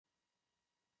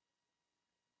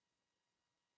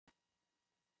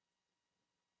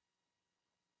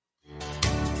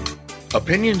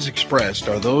Opinions expressed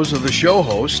are those of the show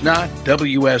hosts, not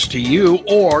WSTU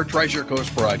or Treasure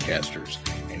Coast Broadcasters.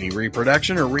 Any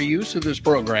reproduction or reuse of this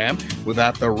program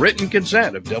without the written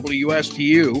consent of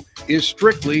WSTU is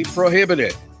strictly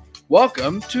prohibited.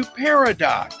 Welcome to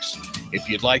Paradox. If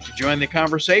you'd like to join the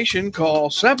conversation, call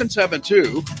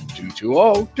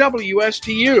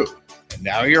 772-220-WSTU. And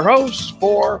now your hosts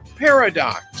for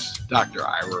Paradox, Dr.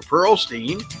 Ira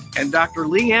Pearlstine and Dr.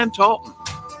 Leighan Talton.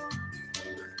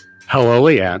 Hello,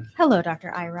 Leighan. Hello,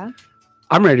 Dr. Ira.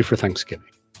 I'm ready for Thanksgiving.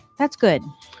 That's good.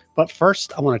 But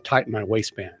first, I want to tighten my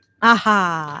waistband.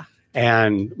 Aha.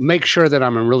 And make sure that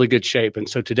I'm in really good shape. And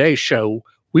so today's show,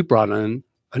 we brought in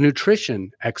a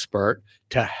nutrition expert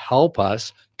to help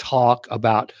us talk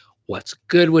about what's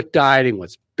good with dieting,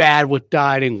 what's bad with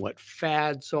dieting, what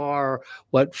fads are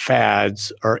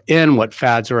in, what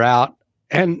fads are out.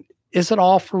 And is it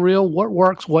all for real? What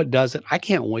works? What doesn't? I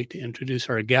can't wait to introduce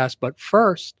our guest. But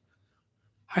first,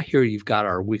 I hear you've got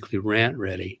our weekly rant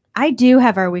ready. I do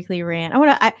have our weekly rant.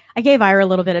 I gave Ira a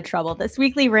little bit of trouble. This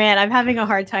weekly rant, I'm having a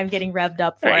hard time getting revved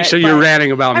up for it. So you're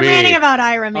ranting about me. I'm ranting about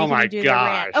Ira making me do the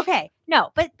rant. Okay.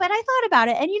 No, but I thought about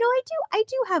it, and I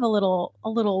do have a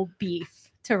little beef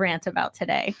to rant about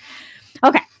today.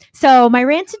 Okay. So my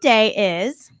rant today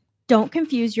is, don't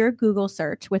confuse your Google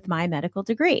search with my medical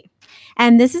degree.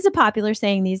 And this is a popular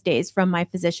saying these days from my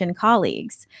physician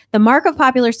colleagues. The mark of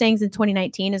popular sayings in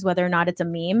 2019 is whether or not it's a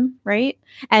meme, right?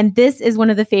 And this is one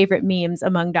of the favorite memes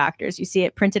among doctors. You see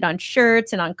it printed on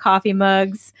shirts and on coffee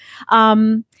mugs.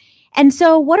 And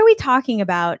so what are we talking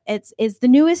about? It's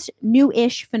the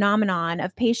newish phenomenon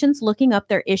of patients looking up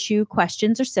their issue,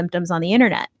 questions, or symptoms on the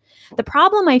internet. The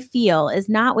problem, I feel, is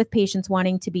not with patients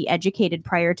wanting to be educated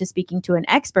prior to speaking to an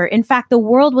expert. In fact, the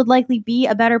world would likely be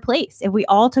a better place if we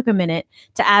all took a minute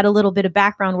to add a little bit of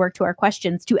background work to our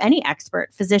questions to any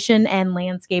expert, physician and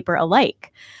landscaper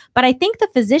alike. But I think the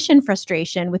physician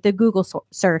frustration with the Google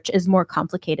search is more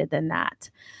complicated than that.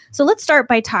 So let's start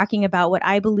by talking about what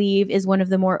I believe is one of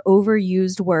the more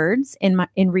overused words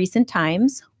in recent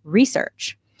times,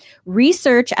 research.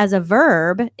 Research as a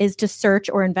verb is to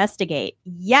search or investigate.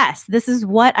 Yes, this is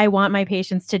what I want my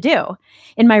patients to do.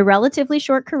 In my relatively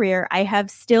short career, I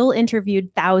have still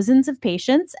interviewed thousands of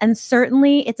patients, and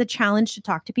certainly it's a challenge to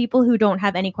talk to people who don't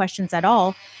have any questions at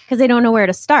all because they don't know where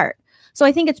to start. So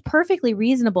I think it's perfectly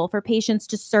reasonable for patients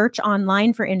to search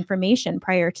online for information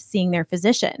prior to seeing their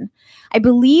physician. I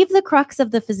believe the crux of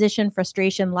the physician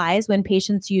frustration lies when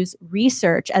patients use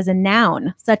research as a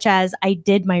noun, such as I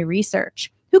did my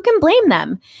research. Who can blame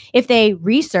them? If they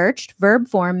researched verb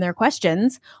form their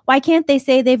questions, why can't they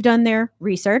say they've done their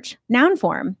research noun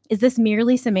form? Is this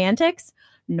merely semantics?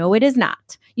 No, it is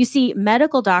not. You see,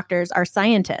 medical doctors are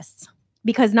scientists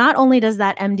because not only does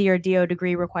that MD or DO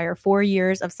degree require 4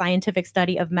 years of scientific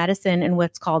study of medicine in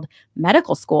what's called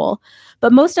medical school,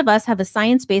 but most of us have a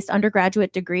science-based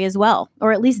undergraduate degree as well,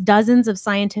 or at least dozens of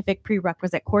scientific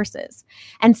prerequisite courses.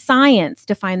 And science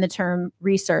defines the term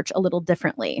research a little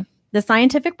differently. The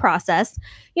scientific process,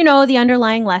 the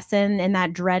underlying lesson in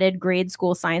that dreaded grade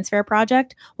school science fair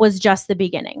project was just the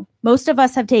beginning. Most of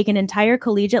us have taken entire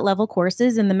collegiate level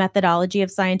courses in the methodology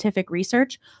of scientific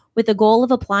research with the goal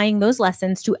of applying those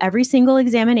lessons to every single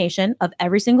examination of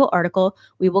every single article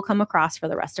we will come across for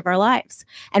the rest of our lives.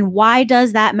 And why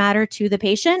does that matter to the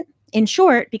patient? In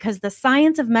short, because the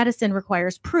science of medicine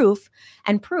requires proof,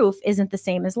 and proof isn't the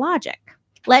same as logic.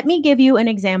 Let me give you an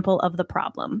example of the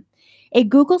problem. A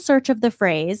Google search of the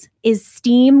phrase, "Is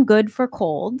steam good for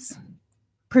colds?"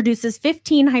 produces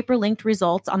 15 hyperlinked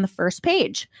results on the first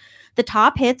page. The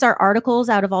top hits are articles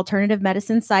out of alternative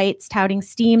medicine sites touting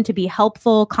steam to be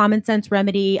helpful, common sense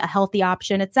remedy, a healthy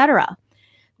option, etc.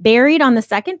 Buried on the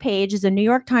second page is a New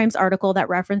York Times article that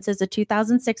references a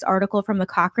 2006 article from the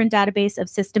Cochrane database of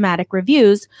systematic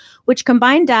reviews, which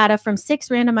combined data from 6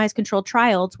 randomized controlled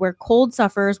trials where cold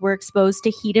sufferers were exposed to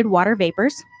heated water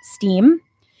vapors, steam.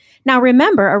 Now,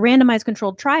 remember, a randomized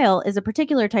controlled trial is a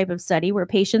particular type of study where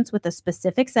patients with a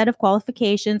specific set of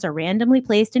qualifications are randomly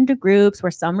placed into groups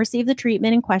where some receive the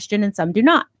treatment in question and some do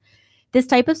not. This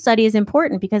type of study is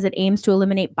important because it aims to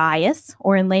eliminate bias,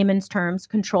 or in layman's terms,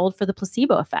 controlled for the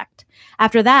placebo effect.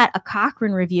 After that, a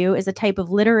Cochrane review is a type of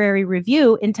literary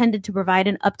review intended to provide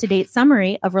an up-to-date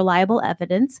summary of reliable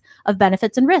evidence of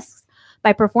benefits and risks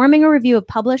by performing a review of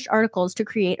published articles to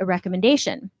create a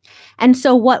recommendation. And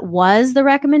so what was the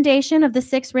recommendation of the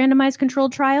 6 randomized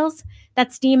controlled trials?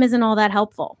 That steam isn't all that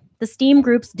helpful. The steam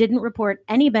groups didn't report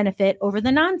any benefit over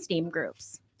the non-steam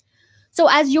groups. So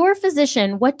as your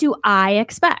physician, what do I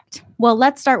expect? Well,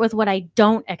 let's start with what I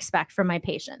don't expect from my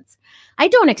patients. I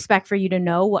don't expect for you to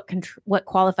know what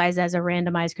qualifies as a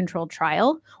randomized controlled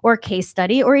trial or case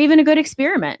study or even a good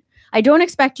experiment. I don't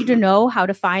expect you to know how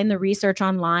to find the research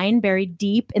online buried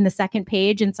deep in the second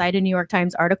page inside a New York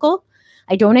Times article.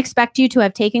 I don't expect you to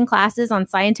have taken classes on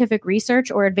scientific research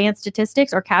or advanced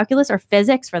statistics or calculus or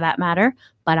physics for that matter,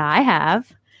 but I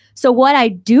have. So what I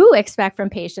do expect from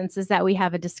patients is that we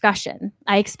have a discussion.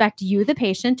 I expect you, the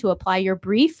patient, to apply your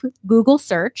brief Google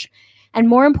search and,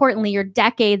 more importantly, your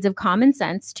decades of common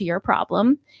sense to your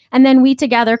problem, and then we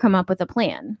together come up with a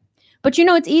plan. But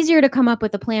it's easier to come up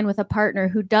with a plan with a partner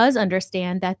who does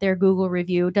understand that their Google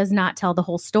review does not tell the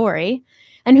whole story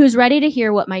and who's ready to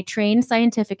hear what my trained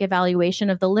scientific evaluation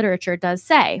of the literature does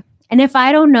say. And if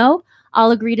I don't know,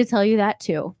 I'll agree to tell you that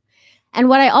too. And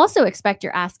what I also expect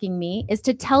you're asking me is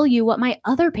to tell you what my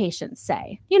other patients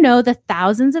say. The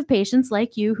thousands of patients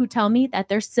like you who tell me that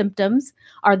their symptoms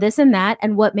are this and that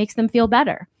and what makes them feel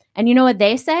better. And you know what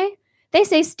they say? They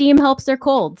say steam helps their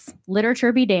colds.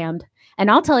 Literature be damned. And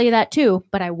I'll tell you that too,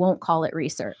 but I won't call it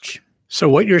research. So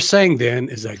what you're saying then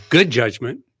is that good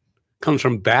judgment comes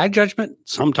from bad judgment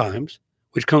sometimes,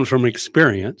 which comes from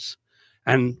experience.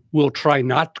 And we'll try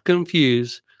not to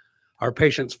confuse our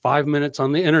patients' 5 minutes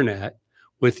on the internet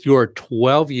with your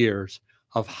 12 years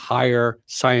of higher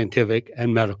scientific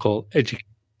and medical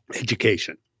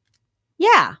education.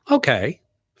 Yeah. Okay.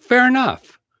 Fair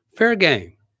enough. Fair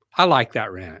game. I like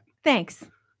that rant. Thanks.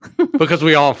 Because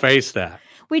we all face that.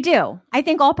 We do. I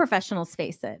think all professionals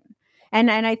face it. And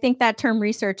I think that term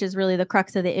research is really the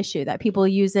crux of the issue, that people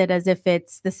use it as if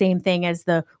it's the same thing as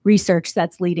the research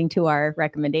that's leading to our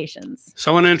recommendations.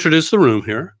 So I want to introduce the room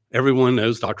here. Everyone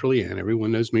knows Dr. Leighan.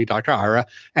 Everyone knows me, Dr. Ira.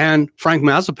 And Frank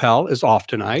Mazapel is off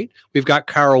tonight. We've got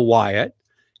Carol Wyatt.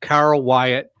 Carol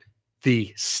Wyatt,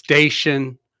 the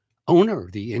station owner,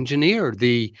 the engineer,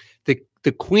 the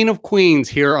queen of queens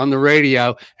here on the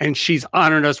radio, and she's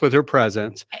honored us with her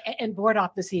presence. And board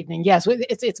op this evening. Yes,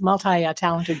 it's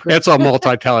multi-talented group. It's a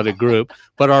multi-talented group.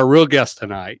 But our real guest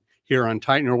tonight here on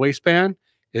Tighten Your Waistband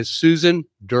is Susan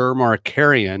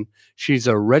Dermarkarian. She's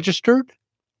a registered,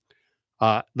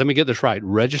 let me get this right,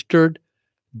 registered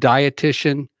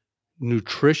dietitian,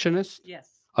 nutritionist. Yes.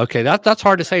 Okay, that's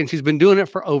hard to say. And she's been doing it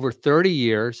for over 30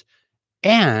 years.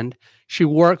 And she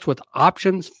works with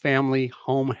Options Family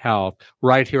Home Health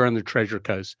right here on the Treasure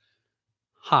Coast.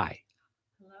 Hi.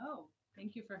 Hello.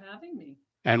 Thank you for having me.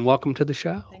 And welcome to the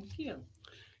show. Thank you.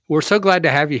 We're so glad to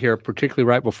have you here, particularly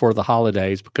right before the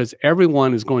holidays, because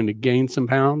everyone is going to gain some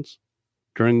pounds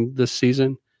during this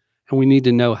season. And we need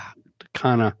to know how to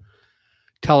kind of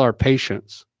tell our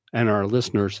patients and our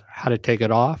listeners how to take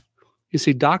it off. You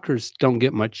see, doctors don't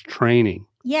get much training.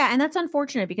 Yeah, and that's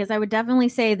unfortunate because I would definitely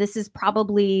say this is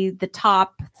probably the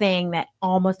top thing that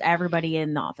almost everybody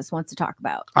in the office wants to talk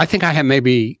about. I think I had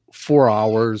maybe 4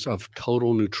 hours of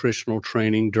total nutritional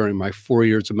training during my 4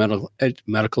 years of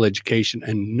medical education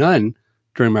and none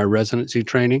during my residency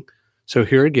training. So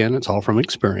here again, it's all from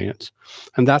experience.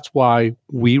 And that's why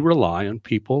we rely on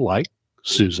people like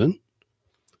Susan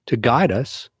to guide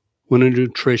us when a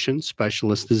nutrition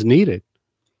specialist is needed.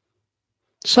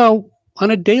 So on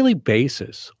a daily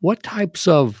basis, what types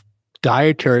of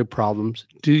dietary problems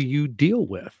do you deal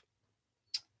with?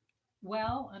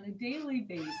 Well, on a daily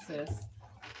basis,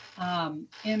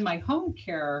 in my home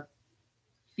care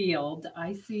field,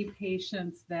 I see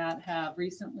patients that have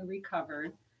recently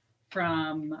recovered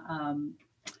from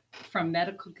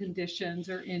medical conditions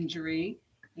or injury,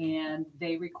 and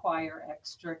they require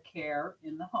extra care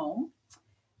in the home.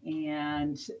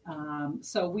 And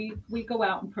so we go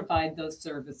out and provide those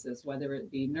services, whether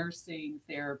it be nursing,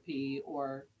 therapy,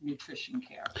 or nutrition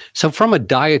care. So from a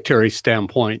dietary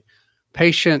standpoint,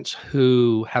 patients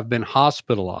who have been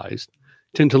hospitalized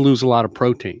tend to lose a lot of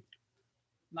protein.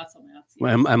 Muscle mass.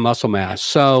 Yes. And muscle mass.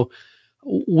 So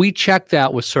we check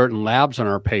that with certain labs on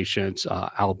our patients,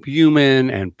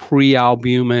 albumin and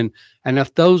pre-albumin. And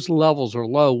if those levels are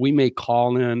low, we may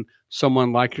call in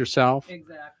someone like yourself.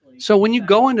 Exactly. So when you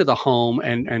go into the home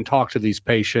and talk to these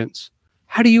patients,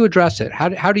 how do you address it?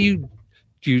 How do you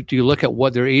look at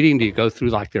what they're eating? Do you go through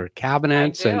like their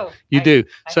cabinets? I do. You do.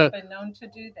 So I've been known to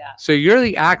do that. So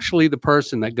you're actually the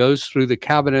person that goes through the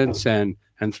cabinets and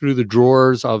through the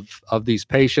drawers of these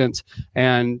patients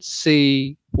and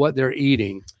see what they're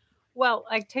eating. Well,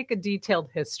 I take a detailed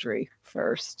history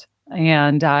first,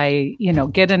 and I,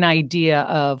 get an idea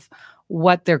of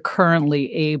what they're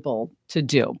currently able to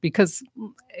do. Because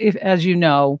as you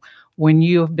know, when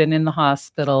you have been in the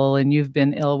hospital and you've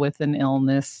been ill with an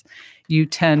illness, you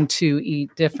tend to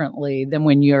eat differently than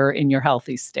when you're in your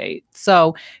healthy state.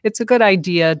 So it's a good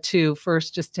idea to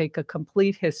first just take a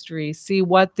complete history, see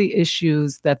what the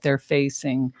issues that they're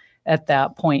facing at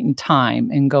that point in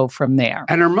time, and go from there.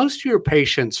 And are most of your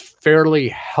patients fairly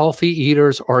healthy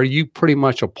eaters, or are you pretty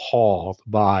much appalled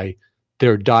by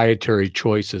their dietary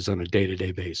choices on a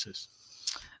day-to-day basis?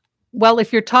 Well,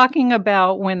 if you're talking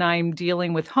about when I'm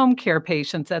dealing with home care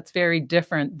patients, that's very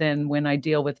different than when I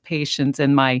deal with patients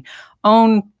in my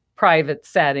own private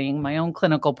setting, my own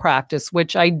clinical practice,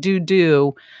 which I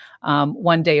do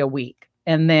 1 day a week.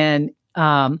 And then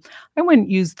I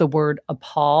wouldn't use the word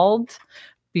appalled,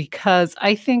 because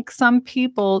I think some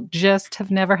people just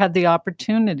have never had the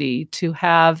opportunity to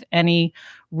have any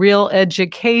real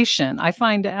education. I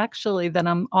find actually that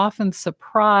I'm often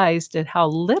surprised at how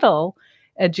little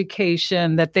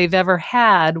education that they've ever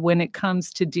had when it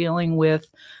comes to dealing with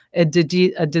a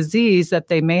disease that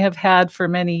they may have had for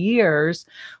many years,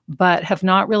 but have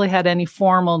not really had any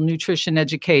formal nutrition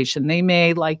education. They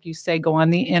may, like you say, go on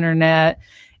the internet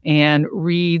and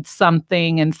read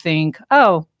something and think,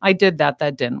 oh, I did that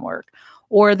didn't work.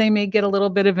 Or they may get a little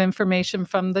bit of information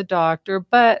from the doctor,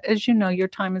 but as you know, your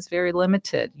time is very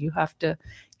limited. You have to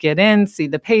get in, see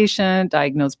the patient,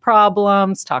 diagnose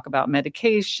problems, talk about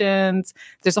medications.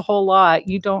 There's a whole lot.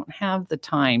 You don't have the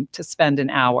time to spend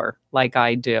an hour like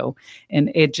I do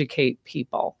and educate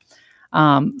people.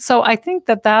 So I think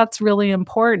that that's really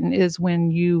important, is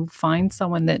when you find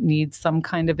someone that needs some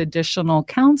kind of additional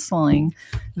counseling,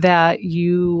 that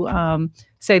you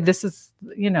say, this is,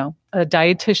 a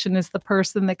dietitian is the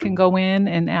person that can go in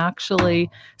and actually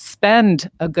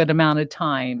spend a good amount of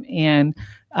time and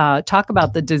talk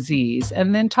about the disease,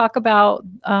 and then talk about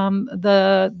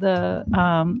the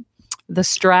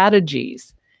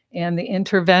strategies and the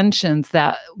interventions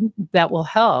that will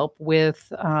help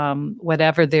with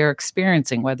whatever they're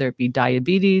experiencing, whether it be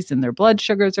diabetes and their blood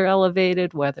sugars are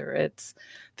elevated, whether it's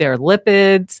their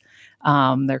lipids,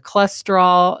 their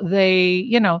cholesterol. They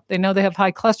know they have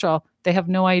high cholesterol. They have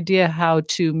no idea how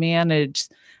to manage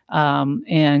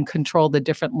and control the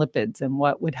different lipids, and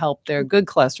what would help their good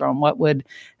cholesterol and what would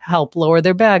help lower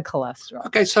their bad cholesterol.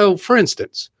 Okay, so for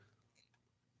instance,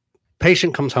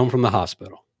 patient comes home from the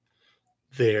hospital.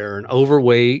 They're an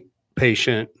overweight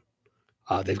patient.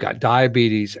 They've got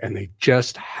diabetes, and they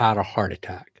just had a heart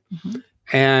attack. Mm-hmm.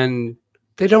 And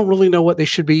they don't really know what they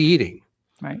should be eating.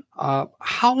 Right.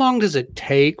 How long does it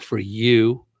take for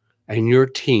you and your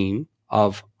team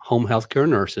of home healthcare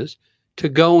nurses to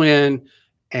go in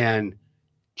and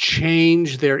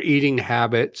change their eating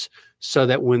habits so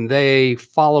that when they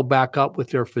follow back up with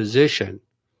their physician,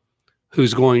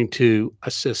 who's going to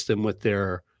assist them with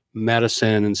their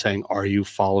medicine and saying, are you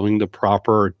following the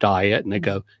proper diet? And they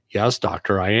go, yes,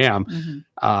 doctor, I am.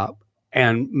 Mm-hmm.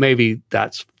 And maybe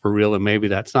that's for real and maybe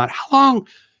that's not. How long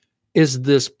is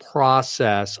this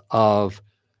process of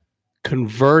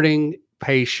converting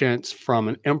patients from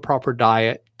an improper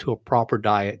diet to a proper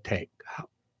diet take?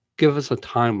 Give us a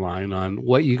timeline on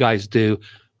what you guys do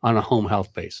on a home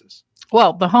health basis.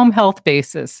 Well, the home health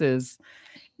basis is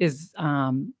it's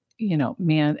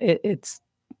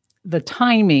the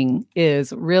timing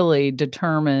is really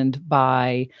determined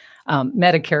by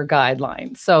Medicare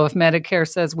guidelines. So if Medicare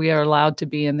says we are allowed to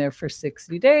be in there for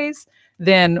 60 days,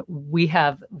 then we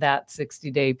have that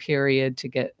 60-day period to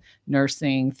get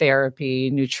nursing, therapy,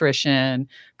 nutrition,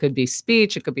 could be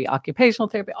speech, it could be occupational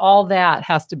therapy. All that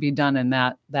has to be done in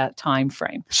that time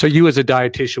frame. So you as a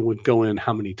dietitian would go in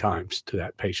how many times to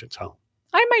that patient's home?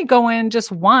 I might go in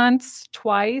just once,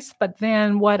 twice, but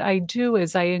then what I do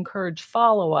is I encourage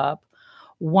follow-up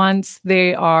once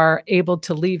they are able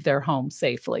to leave their home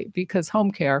safely, because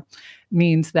home care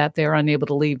means that they're unable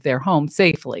to leave their home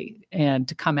safely and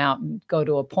to come out and go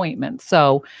to appointments.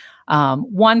 So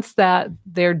once that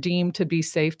they're deemed to be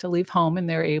safe to leave home and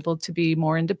they're able to be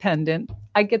more independent,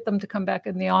 I get them to come back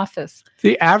in the office.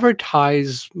 The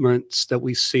advertisements that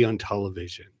we see on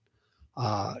television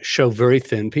show very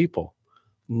thin people.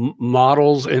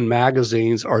 Models in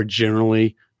magazines are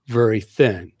generally very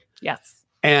thin. Yes.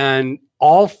 And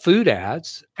all food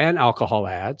ads and alcohol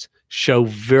ads show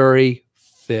very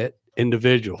fit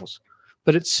individuals.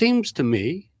 But it seems to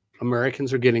me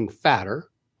Americans are getting fatter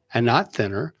and not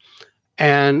thinner.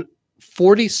 And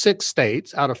 46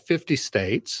 states out of 50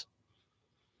 states,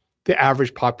 the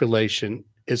average population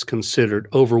is considered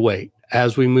overweight.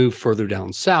 As we move further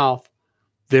down south,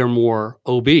 they're more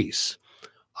obese.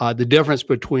 The difference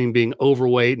between being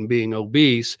overweight and being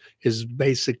obese is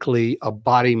basically a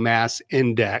body mass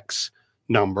index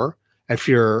number. If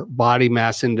your body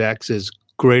mass index is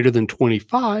greater than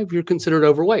 25, you're considered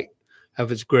overweight.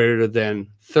 If it's greater than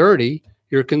 30,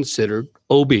 you're considered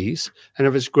obese. And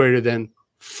if it's greater than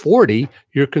 40,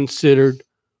 you're considered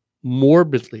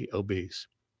morbidly obese.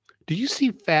 Do you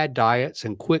see fad diets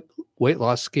and quick weight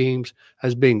loss schemes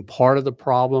as being part of the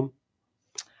problem?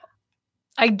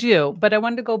 I do, but I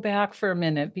wanted to go back for a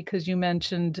minute because you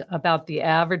mentioned about the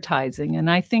advertising. And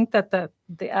I think that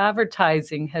the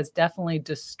advertising has definitely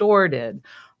distorted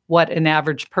what an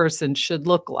average person should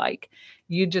look like.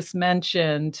 You just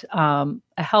mentioned a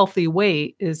healthy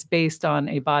weight is based on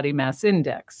a body mass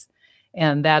index.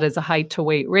 And that is a height to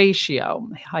weight ratio,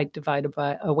 weight divided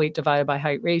by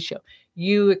height ratio.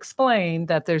 You explained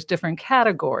that there's different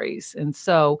categories. And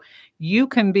so you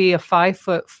can be a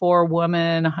 5'4"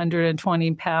 woman,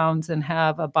 120 pounds, and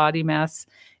have a body mass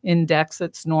index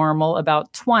that's normal,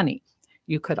 about 20.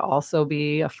 You could also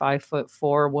be a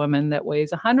 5'4" woman that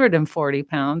weighs 140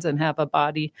 pounds and have a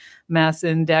body mass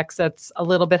index that's a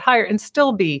little bit higher and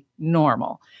still be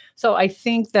normal. So I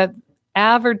think that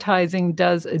advertising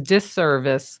does a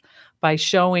disservice by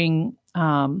showing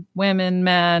women,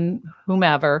 men,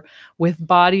 whomever, with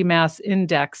body mass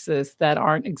indexes that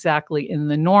aren't exactly in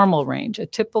the normal range. A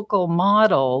typical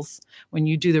models, when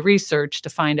you do the research to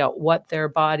find out what their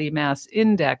body mass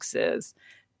index is,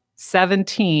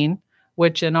 17,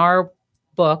 which in our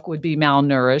book would be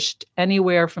malnourished,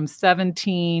 anywhere from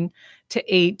 17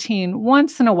 to 18.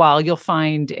 Once in a while, you'll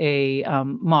find a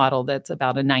model that's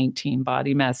about a 19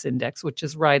 body mass index, which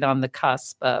is right on the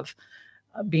cusp of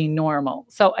being normal.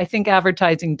 So I think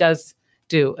advertising does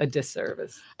do a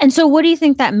disservice. And so what do you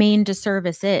think that main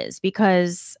disservice is?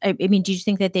 Because I mean, do you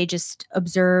think that they just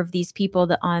observe these people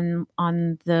that on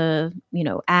the,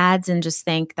 ads and just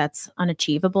think that's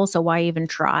unachievable? So why even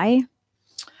try?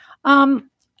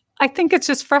 I think it's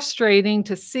just frustrating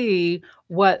to see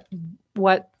what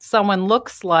someone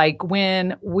looks like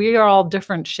when we are all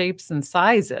different shapes and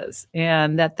sizes,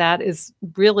 and that is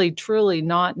really truly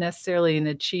not necessarily an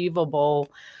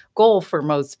achievable goal for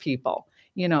most people.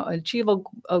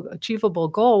 Achievable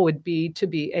goal would be to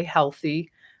be a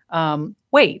healthy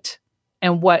weight.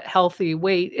 And what healthy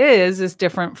weight is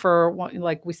different for,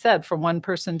 like we said, from one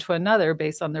person to another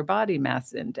based on their body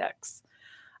mass index.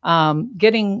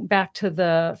 Getting back to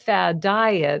the fad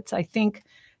diets, I think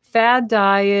fad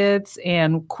diets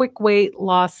and quick weight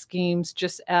loss schemes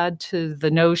just add to the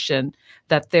notion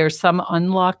that there's some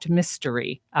unlocked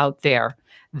mystery out there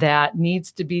that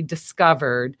needs to be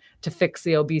discovered to fix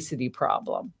the obesity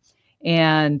problem.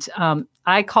 And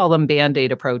I call them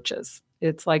Band-Aid approaches.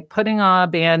 It's like putting a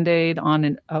Band-Aid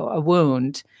on a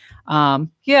wound.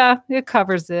 Yeah, it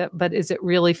covers it, but is it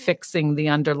really fixing the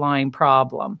underlying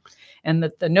problem? And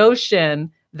that the notion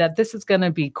that this is going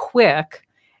to be quick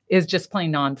is just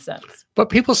plain nonsense. But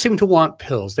people seem to want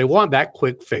pills. They want that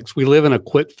quick fix. We live in a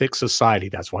quick fix society.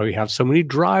 That's why we have so many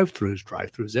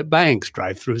drive-throughs at banks,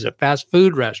 drive-throughs at fast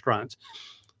food restaurants.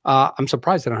 I'm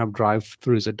surprised they don't have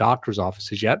drive-throughs at doctors'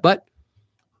 offices yet, but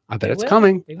I bet it's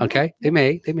coming. Okay. They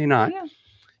may not. Yeah.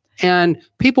 And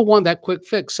people want that quick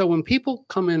fix. So when people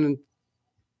come in and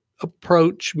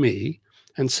approach me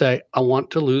and say, I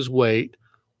want to lose weight,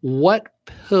 what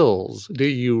pills do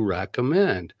you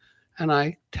recommend? And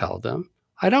I tell them,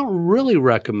 I don't really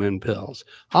recommend pills.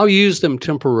 I'll use them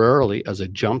temporarily as a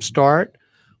jump start,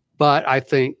 but I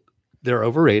think they're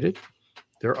overrated.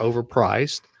 They're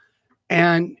overpriced.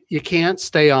 And you can't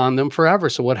stay on them forever.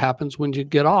 So what happens when you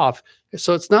get off?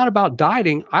 So it's not about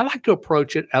dieting. I like to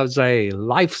approach it as a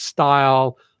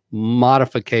lifestyle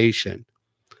modification.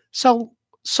 So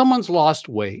someone's lost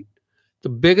weight. The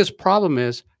biggest problem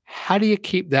is, how do you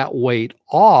keep that weight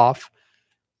off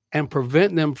and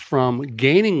prevent them from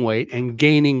gaining weight and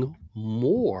gaining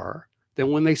more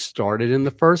than when they started in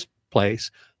the first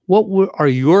place? What are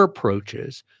your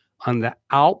approaches on the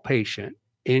outpatient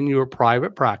in your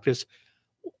private practice?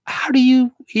 How do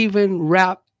you even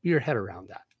wrap your head around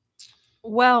that?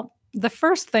 Well, the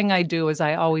first thing I do is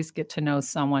I always get to know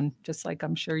someone, just like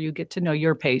I'm sure you get to know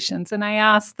your patients. And I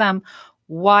ask them,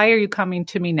 why are you coming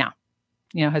to me now?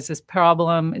 Has this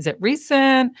problem, is it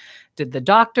recent? Did the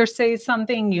doctor say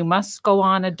something? You must go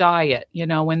on a diet.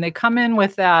 When they come in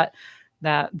with the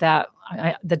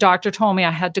doctor told me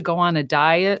I had to go on a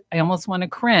diet, I almost want to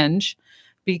cringe,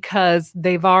 because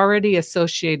they've already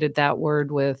associated that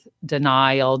word with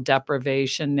denial,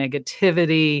 deprivation,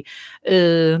 negativity.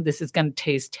 This is going to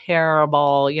taste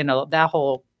terrible, that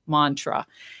whole mantra.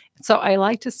 So I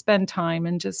like to spend time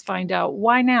and just find out,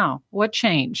 why now? What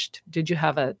changed? Did you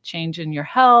have a change in your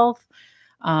health?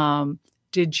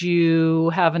 Did you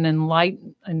have an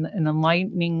enlightening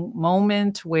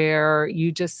moment where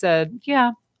you just said,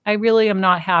 yeah, I really am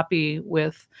not happy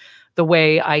with the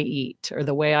way I eat or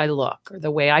the way I look or the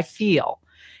way I feel?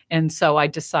 And so I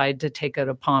decided to take it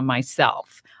upon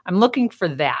myself. I'm looking for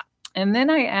that. And then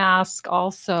I ask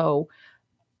also,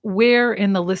 where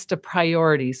in the list of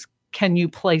priorities can you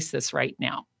place this right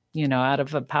now? Out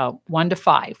of about 1 to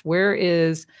 5, where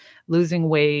is losing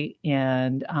weight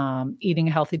and eating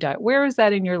a healthy diet? Where is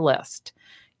that in your list?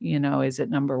 Is it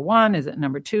number 1? Is it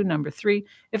number 2, number 3?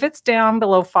 If it's down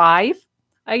below 5,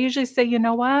 I usually say, you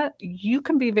know what? You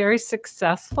can be very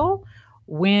successful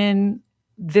when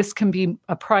this can be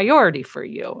a priority for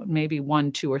you, maybe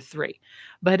 1, 2, or 3.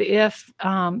 But if,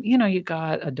 you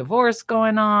got a divorce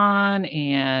going on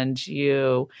and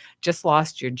you just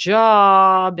lost your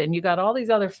job and you got all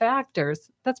these other factors,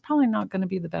 that's probably not going to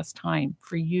be the best time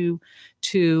for you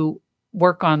to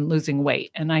work on losing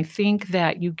weight. And I think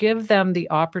that you give them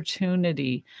the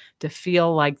opportunity to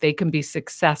feel like they can be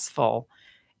successful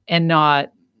and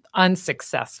not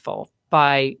unsuccessful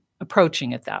by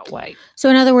approaching it that way. So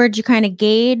in other words, you kind of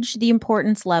gauge the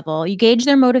importance level. You gauge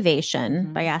their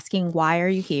motivation by asking, why are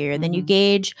you here? Then you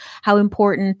gauge how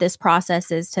important this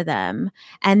process is to them.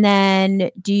 And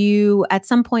then do you at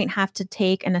some point have to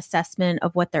take an assessment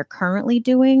of what they're currently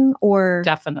doing or?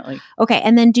 Definitely. Okay.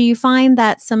 And then do you find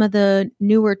that some of the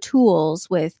newer tools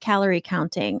with calorie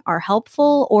counting are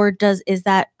helpful, or is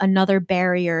that another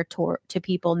barrier to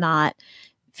people not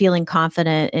feeling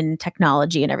confident in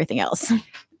technology and everything else?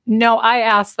 No, I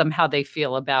ask them how they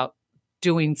feel about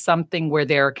doing something where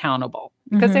they're accountable,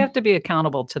 because they have to be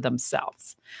accountable to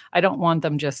themselves. I don't want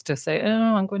them just to say,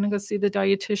 oh, I'm going to go see the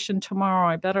dietitian tomorrow.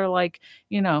 I better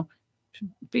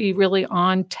be really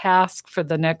on task for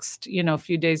the next,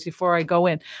 few days before I go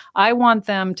in. I want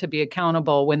them to be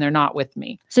accountable when they're not with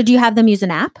me. So do you have them use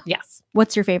an app? Yes.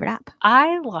 What's your favorite app?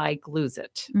 I like Lose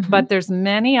It, but there's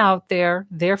many out there.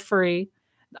 They're free.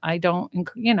 I don't,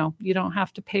 you don't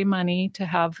have to pay money to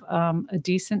have a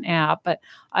decent app, but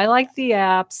I like the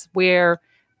apps where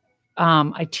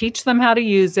I teach them how to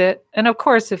use it. And of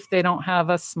course, if they don't have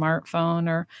a smartphone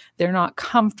or they're not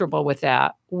comfortable with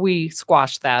that, we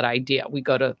squash that idea. We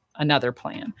go to another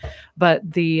plan. But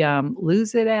the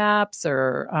Lose It apps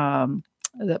or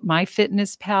the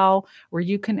MyFitnessPal, where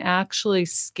you can actually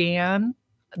scan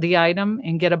the item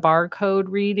and get a barcode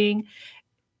reading,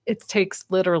 it takes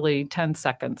literally 10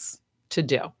 seconds to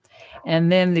do.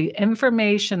 And then the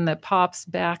information that pops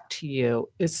back to you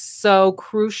is so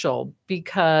crucial,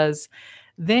 because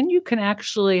then you can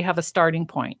actually have a starting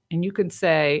point and you can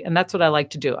say, and that's what I like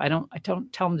to do. I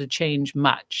don't tell them to change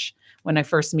much when I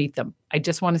first meet them. I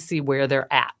just want to see where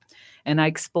they're at. And I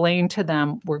explain to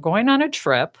them, we're going on a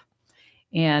trip.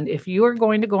 And if you are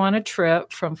going to go on a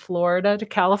trip from Florida to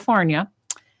California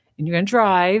and you're going to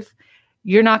drive,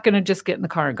 you're not going to just get in the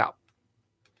car and go.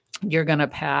 You're going to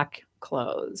pack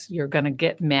clothes. You're going to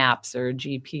get maps or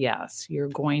GPS. You're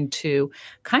going to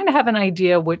kind of have an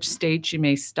idea which states you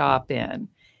may stop in.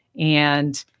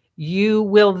 And you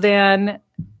will then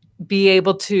be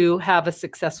able to have a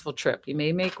successful trip. You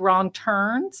may make wrong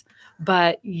turns,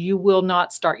 but you will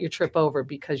not start your trip over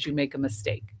because you make a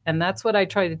mistake. And that's what I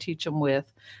try to teach them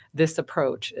with this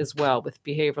approach as well, with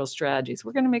behavioral strategies.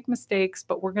 We're going to make mistakes,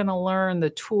 but we're going to learn the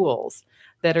tools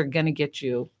that are going to get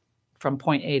you from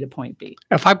point A to point B.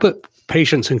 If I put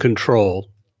patients in control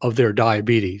of their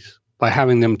diabetes by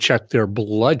having them check their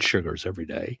blood sugars every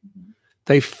day,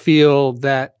 they feel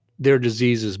that their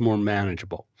disease is more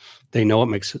manageable. They know what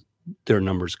makes their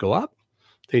numbers go up.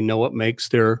 They know what makes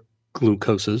their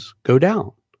glucoses go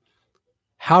down.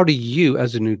 How do you,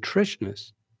 as a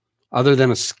nutritionist, other than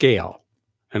a scale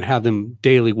and have them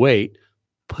daily weight,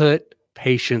 put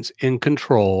patients in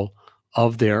control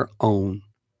of their own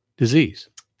disease?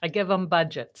 I give them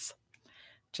budgets.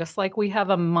 Just like we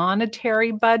have a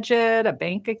monetary budget, a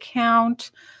bank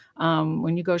account.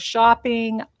 When you go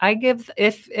shopping, I give,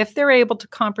 if they're able to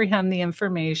comprehend the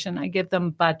information, I give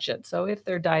them budget. So if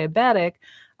they're diabetic,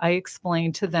 I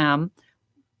explain to them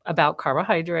about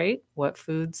carbohydrate, what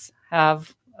foods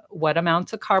have what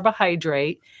amounts of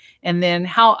carbohydrate, and then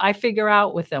how I figure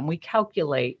out with them, we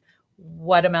calculate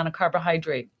what amount of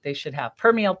carbohydrate they should have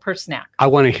per meal, per snack. I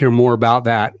want to hear more about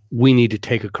that. We need to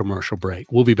take a commercial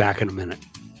break. We'll be back in a minute.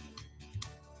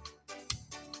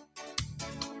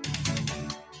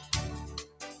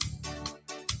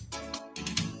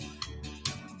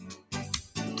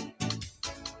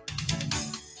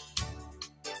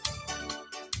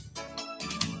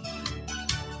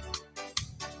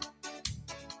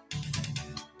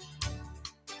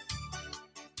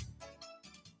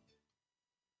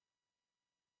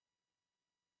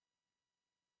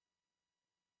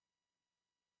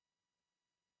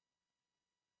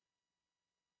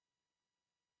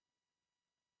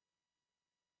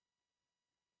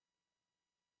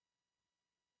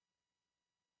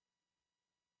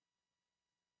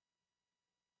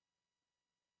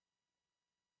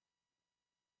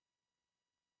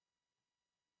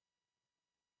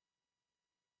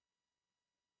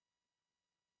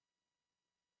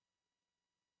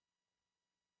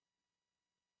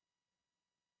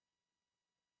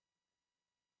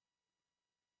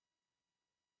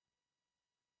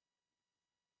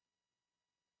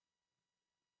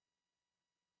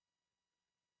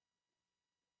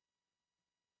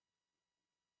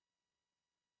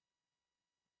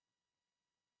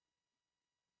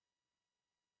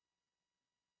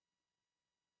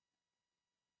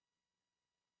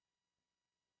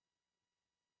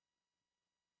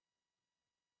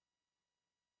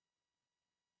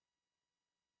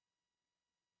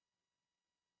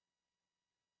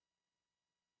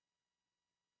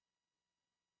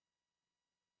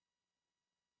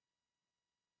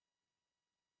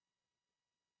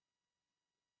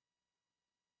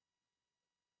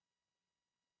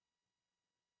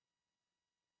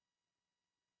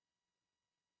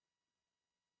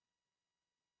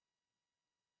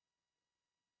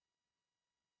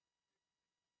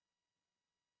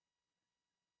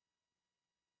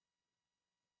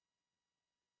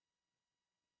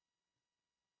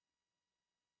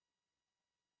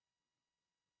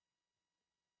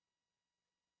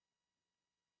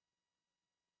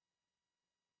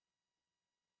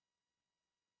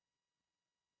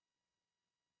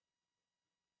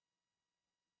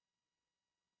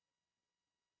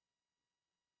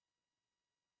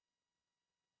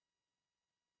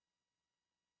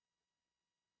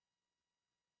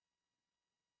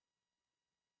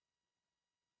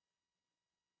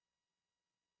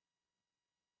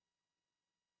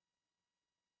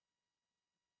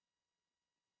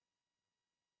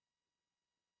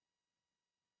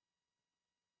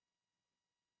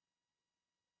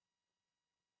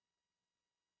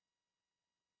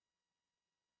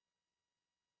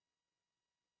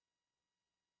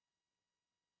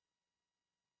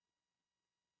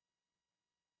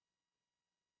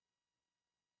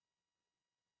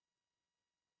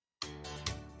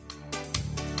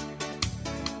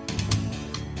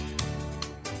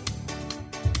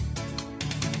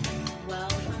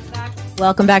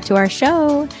 Welcome back to our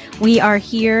show. We are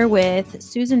here with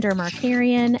Susan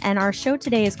Dermarkarian, and our show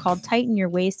today is called Tighten Your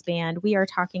Waistband. We are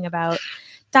talking about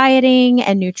dieting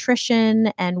and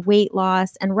nutrition and weight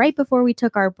loss. And right before we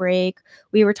took our break,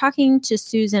 we were talking to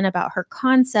Susan about her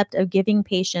concept of giving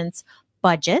patients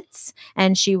budgets.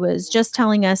 And she was just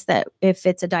telling us that if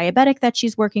it's a diabetic that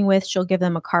she's working with, she'll give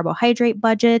them a carbohydrate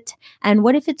budget. And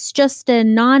what if it's just a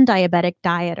non-diabetic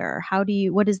dieter?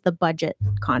 What is the budget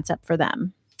concept for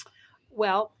them?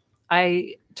 Well,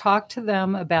 I talk to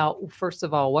them about, first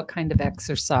of all, what kind of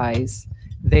exercise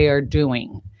they are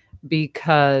doing,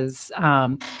 because,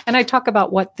 and I talk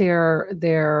about what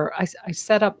I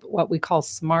set up what we call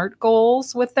SMART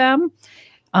goals with them,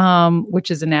 which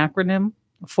is an acronym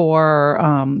for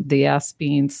the S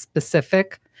being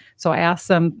specific. So I ask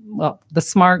them, well, the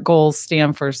SMART goals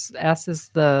stand for S is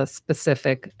the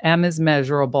specific, M is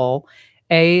measurable,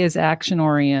 A is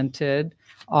action-oriented,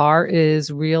 R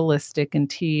is realistic, and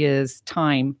T is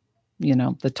time,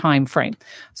 the time frame.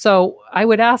 So I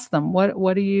would ask them,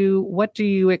 what do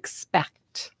you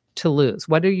expect to lose?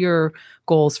 What are your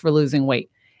goals for losing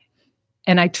weight?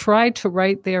 And I try to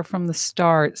right there from the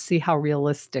start, see how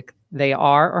realistic they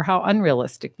are or how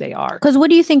unrealistic they are. Because what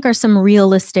do you think are some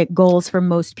realistic goals for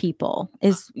most people?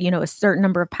 Is, a certain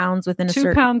number of pounds within a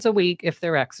 2 pounds a week if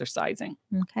they're exercising.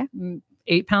 Okay.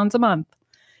 8 pounds a month.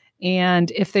 And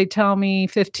if they tell me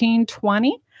 15,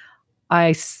 20,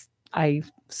 I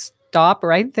stop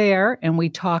right there and we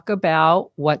talk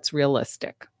about what's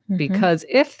realistic. Mm-hmm. Because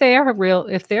if their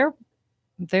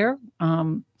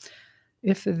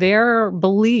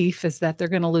belief is that they're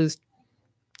going to lose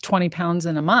 20 pounds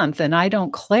in a month and I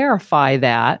don't clarify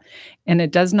that and it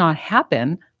does not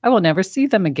happen, I will never see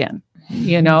them again.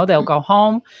 They'll go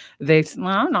home. They say,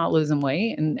 well, I'm not losing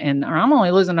weight or I'm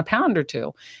only losing a pound or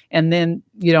two. And then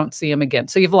you don't see them again.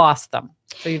 So you've lost them.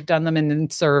 So you've done them in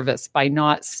service by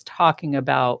not talking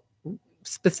about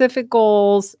specific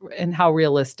goals and how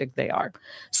realistic they are.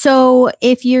 So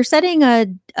if you're setting a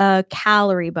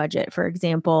calorie budget, for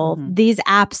example, mm-hmm. these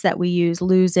apps that we use,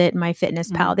 Lose It,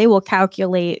 MyFitnessPal, mm-hmm. they will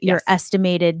calculate your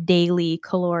estimated daily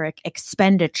caloric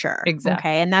expenditure.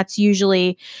 Exactly. Okay. And that's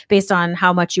usually based on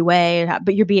how much you weigh,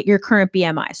 but your current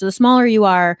BMI. So the smaller you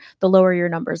are, the lower your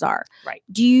numbers are. Right.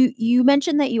 You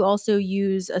mentioned that you also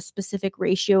use a specific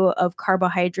ratio of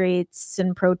carbohydrates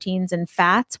and proteins and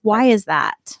fats. Why is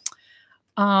that?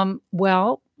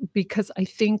 Well, because I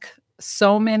think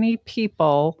so many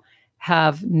people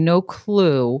have no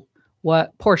clue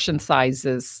what portion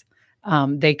sizes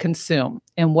they consume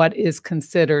and what is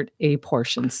considered a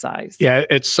portion size. Yeah,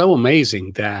 it's so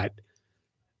amazing that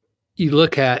you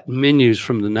look at menus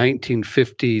from the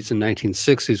 1950s and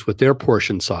 1960s with their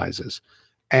portion sizes.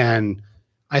 And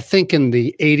I think in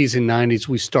the 80s and 90s,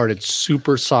 we started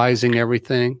supersizing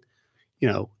everything.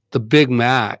 The Big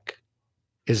Mac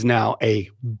is now a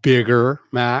bigger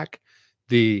Mac.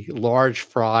 The large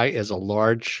fry is a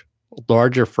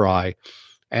larger fry.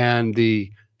 And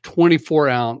the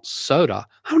 24-ounce soda,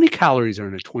 how many calories are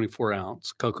in a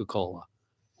 24-ounce Coca-Cola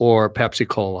or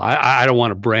Pepsi-Cola? I don't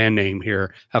want a brand name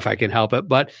here if I can help it,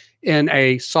 but in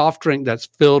a soft drink that's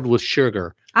filled with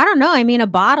sugar. I don't know. I mean, a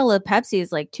bottle of Pepsi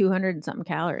is like 200 and something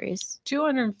calories.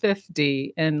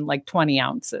 250 in like 20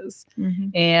 ounces. Mm-hmm.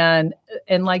 And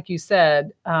like you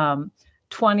said,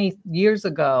 20 years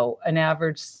ago, an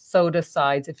average soda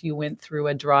size, if you went through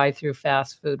a drive-through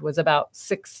fast food, was about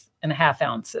 6.5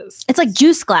 ounces. It's like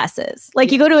juice glasses.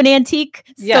 Like you go to an antique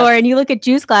store and you look at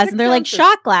juice glasses and they're like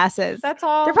shot glasses. That's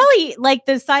all. They're probably like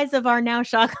the size of our now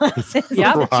shot glasses.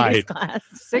 Yeah, right. Juice glass.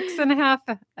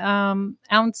 6.5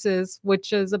 ounces,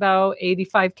 which is about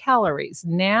 85 calories.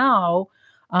 Now,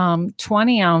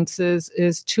 20 ounces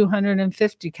is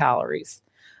 250 calories.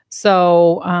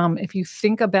 So if you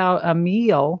think about a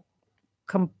meal,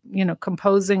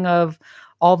 composing of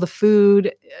all the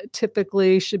food,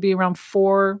 typically should be around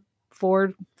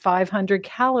 500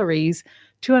 calories.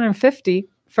 250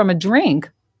 from a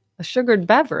drink, a sugared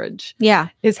beverage,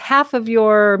 is half of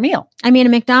your meal. I mean, a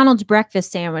McDonald's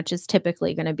breakfast sandwich is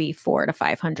typically going to be 400 to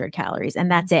 500 calories,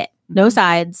 and that's it. No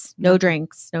sides, no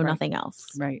drinks, nothing else.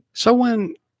 Right. So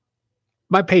when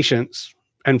my patients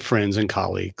and friends and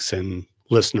colleagues and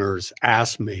listeners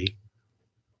ask me,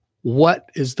 what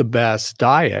is the best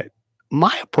diet?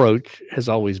 My approach has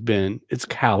always been, it's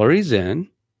calories in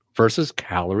versus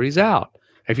calories out.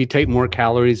 If you take more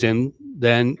calories in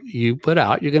than you put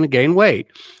out, you're going to gain weight.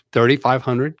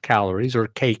 3,500 calories or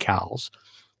kcals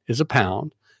is a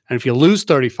pound. And if you lose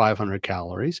 3,500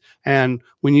 calories, and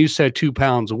when you said 2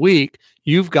 pounds a week,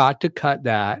 you've got to cut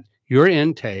that, your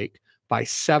intake, by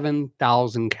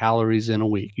 7,000 calories in a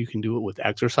week. You can do it with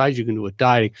exercise, you can do it with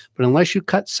dieting, but unless you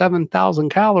cut 7,000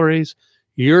 calories,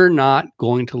 you're not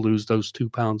going to lose those 2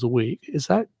 pounds a week. Is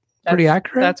that pretty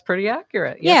accurate? That's pretty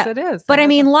accurate. Yes, Yeah, it is. But I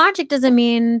mean, logic doesn't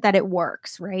mean that it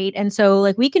works, right? And so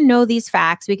like we can know these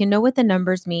facts, we can know what the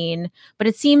numbers mean, but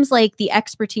it seems like the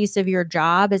expertise of your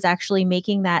job is actually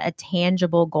making that a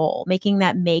tangible goal, making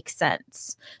that make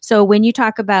sense. So when you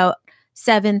talk about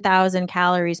 7,000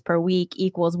 calories per week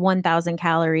equals 1,000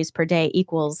 calories per day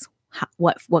equals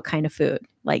what kind of food?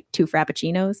 Like 2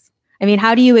 Frappuccinos? I mean,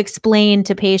 how do you explain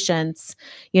to patients,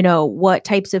 what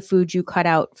types of food you cut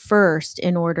out first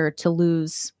in order to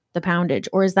lose the poundage?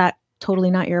 Or is that totally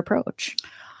not your approach?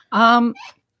 No,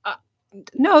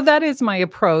 that is my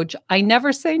approach. I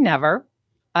never say never.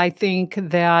 I think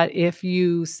that if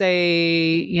you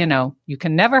say, you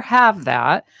can never have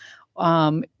that,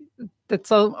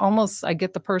 that's almost, I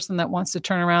get the person that wants to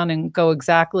turn around and go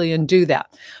exactly and do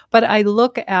that. But I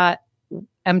look at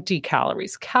empty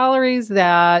calories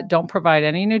that don't provide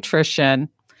any nutrition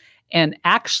and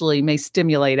actually may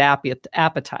stimulate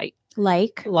appetite.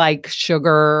 Like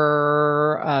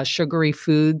sugar, sugary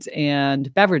foods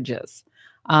and beverages.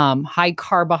 High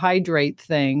carbohydrate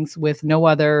things with no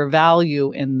other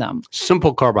value in them.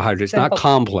 Simple carbohydrates, not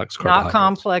complex carbohydrates. Not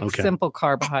complex, simple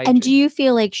carbohydrates. And do you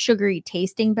feel like sugary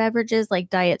tasting beverages like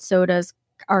diet sodas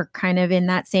are kind of in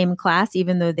that same class,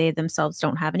 even though they themselves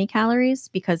don't have any calories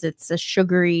because it's a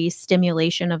sugary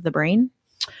stimulation of the brain?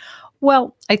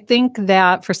 Well, I think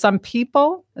that for some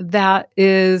people that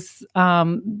is, for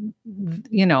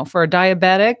a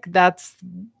diabetic, that's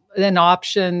an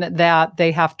option that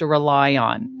they have to rely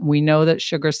on. We know that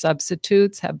sugar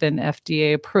substitutes have been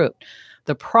FDA approved.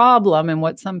 The problem and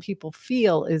what some people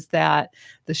feel is that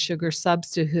the sugar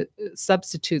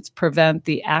substitutes prevent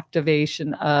the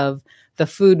activation of the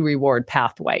food reward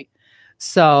pathway.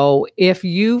 So if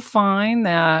you find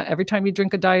that every time you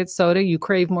drink a diet soda, you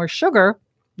crave more sugar,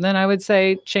 then I would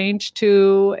say change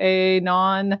to a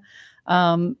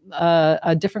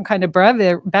different kind of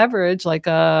beverage, like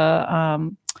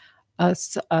a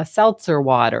seltzer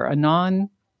water, a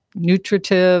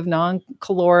non-nutritive,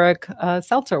 non-caloric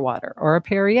seltzer water, or a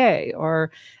Perrier,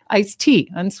 or iced tea,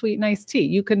 unsweetened iced tea.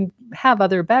 You can have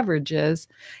other beverages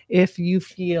if you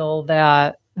feel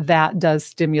that does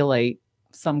stimulate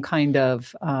some kind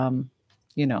of,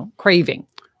 craving.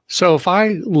 So if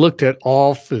I looked at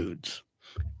all foods,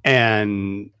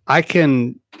 and I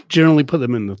can generally put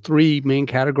them in the 3 main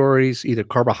categories, either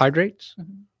carbohydrates,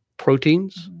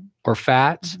 proteins, or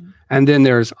fats. And then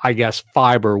there's, I guess,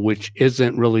 fiber, which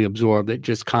isn't really absorbed. It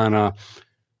just kind of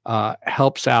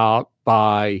helps out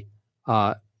by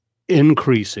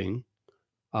increasing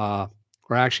or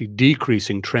actually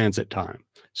decreasing transit time.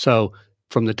 So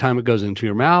from the time it goes into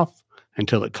your mouth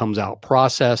until it comes out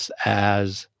processed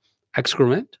as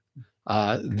excrement,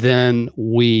 then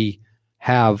we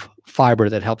have fiber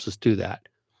that helps us do that.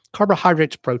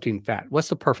 Carbohydrates, protein, fat. What's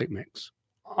the perfect mix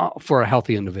for a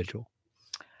healthy individual?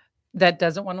 That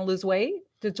doesn't want to lose weight?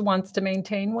 That wants to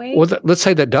maintain weight? Well, let's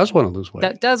say that does want to lose weight.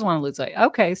 That does want to lose weight.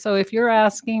 Okay, so if you're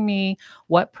asking me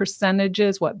what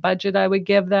percentages, what budget I would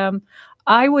give them,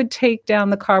 I would take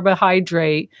down the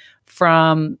carbohydrate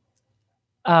from,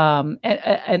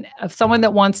 and if someone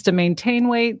that wants to maintain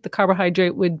weight, the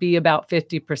carbohydrate would be about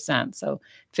 50%. So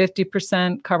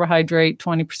 50% carbohydrate,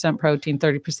 20% protein,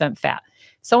 30% fat.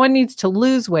 Someone needs to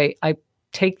lose weight, I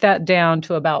take that down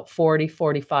to about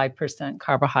 45%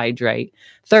 carbohydrate,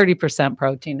 30%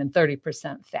 protein, and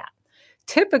 30% fat.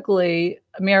 Typically,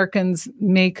 Americans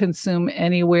may consume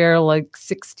anywhere like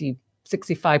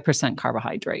 65%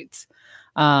 carbohydrates.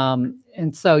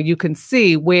 And so you can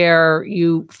see where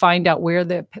you find out where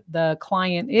the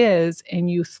client is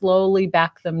and you slowly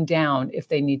back them down if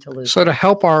they need to lose. So to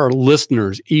help our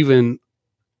listeners even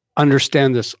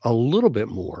understand this a little bit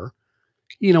more,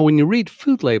 when you read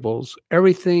food labels,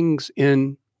 everything's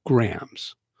in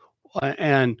grams,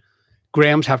 and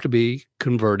grams have to be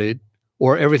converted,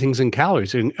 or everything's in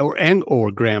calories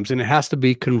or grams, and it has to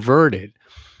be converted.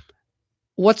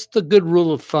 What's the good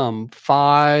rule of thumb?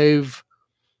 5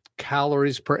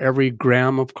 calories per every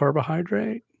gram of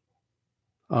carbohydrate?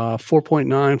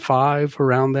 4.95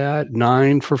 around that,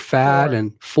 9 for fat,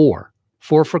 and 4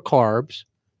 for carbs,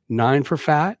 9 for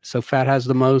fat. So fat has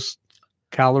the most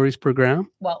calories per gram?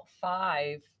 Well,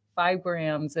 5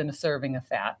 grams in a serving of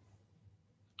fat.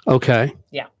 Okay.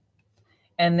 Yeah.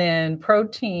 And then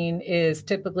protein is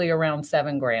typically around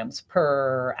 7 grams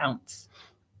per ounce.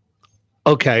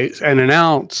 Okay. And an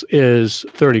ounce is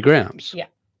 30 grams. Yeah.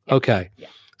 Okay. Yeah.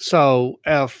 So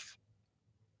if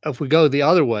we go the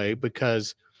other way,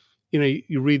 because,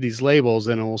 you read these labels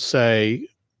and it will say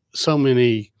so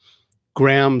many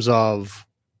grams of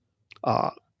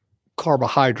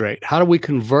carbohydrate, how do we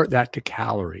convert that to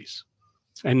calories?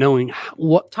 And knowing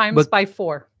what Times by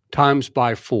 4. Times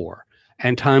by 4.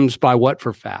 And times by what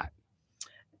for fat?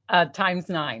 Times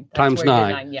 9. That's Times where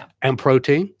you get 9. Yeah. And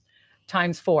protein?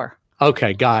 Times 4.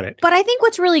 Okay, got it. But I think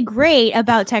what's really great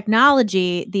about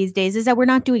technology these days is that we're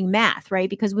not doing math, right?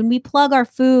 Because when we plug our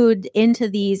food into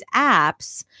these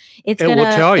apps, it's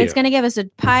gonna give us a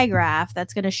pie graph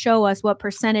that's gonna show us what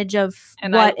percentage of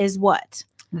is what.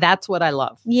 That's what I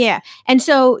love. Yeah. And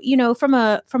so, from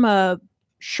a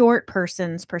short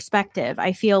person's perspective,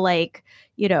 I feel like,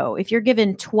 if you're given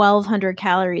 1,200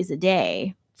 calories a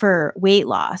day for weight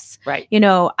loss, right?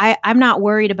 I'm not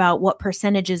worried about what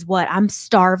percentage is what. I'm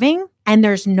starving and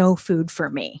there's no food for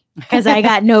me because I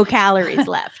got no calories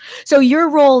left. So your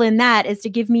role in that is to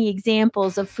give me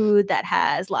examples of food that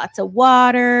has lots of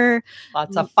water,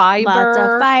 lots of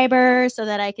fiber, so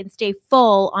that I can stay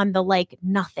full on the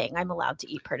nothing I'm allowed to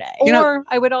eat per day. Or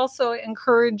I would also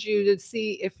encourage you to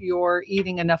see if you're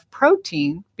eating enough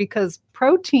protein, because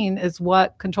protein is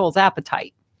what controls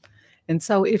appetite. And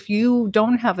so if you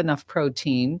don't have enough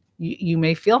protein, you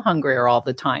may feel hungrier all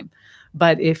the time.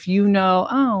 But if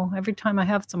every time I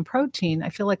have some protein, I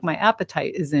feel like my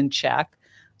appetite is in check,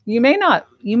 you may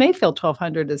feel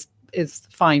 1,200 is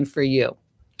fine for you.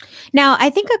 Now, I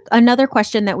think another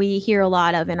question that we hear a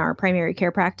lot of in our primary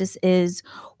care practice is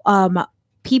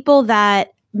people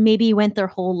that maybe went their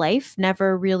whole life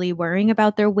never really worrying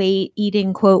about their weight,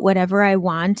 eating, quote, whatever I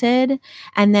wanted.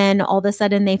 And then all of a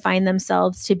sudden they find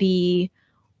themselves to be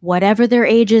whatever their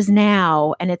age is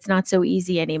now, and it's not so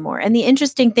easy anymore. And the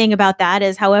interesting thing about that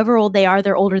is however old they are,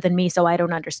 they're older than me, so I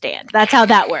don't understand. That's how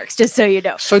that works, just so you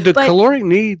know. So do caloric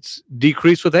needs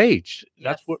decrease with age?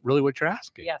 That's Yes. really what you're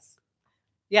asking.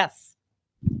 Yes.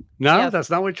 No, Yes. That's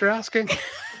not what you're asking.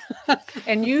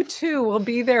 And you too will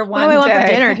be there What one do I want day. for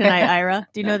dinner tonight, Ira?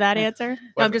 Do you know that answer?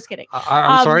 No, I'm just kidding.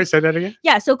 I'm sorry, say that again.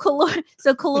 Yeah, so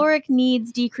caloric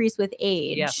needs decrease with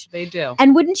age. Yes, they do.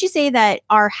 And wouldn't you say that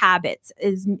our habits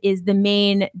is the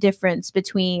main difference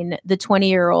between the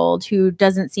 20-year-old who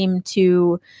doesn't seem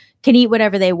to can eat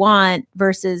whatever they want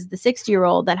versus the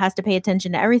 60-year-old that has to pay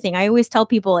attention to everything? I always tell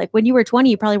people, when you were 20,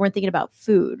 you probably weren't thinking about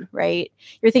food, right?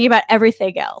 You're thinking about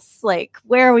everything else, like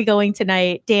where are we going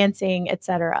tonight, dancing,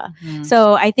 etc. Mhm.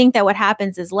 So I think that what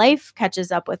happens is life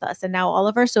catches up with us, and now all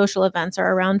of our social events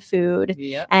are around food.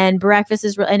 Yep. And breakfast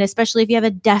is, and especially if you have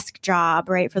a desk job,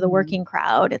 right, for the Mhm. working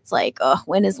crowd, it's like, oh,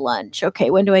 when is lunch?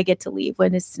 Okay, when do I get to leave?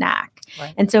 When is snack?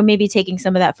 Right. And so maybe taking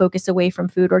some of that focus away from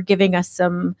food or giving us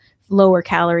some lower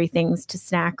calorie things to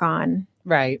snack on.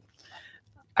 Right.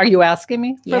 Are you asking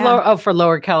me? Yeah. For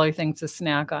lower calorie things to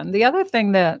snack on. The other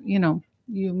thing that,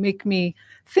 you make me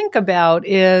think about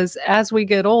is as we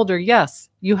get older, yes,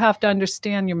 you have to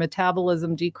understand your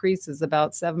metabolism decreases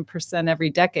about 7% every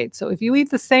decade. So if you eat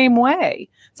the same way,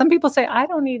 some people say, I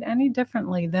don't eat any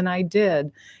differently than I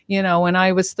did, when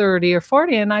I was 30 or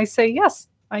 40. And I say, yes,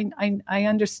 I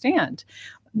understand.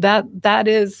 That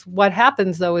is what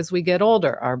happens though as we get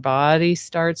older. Our body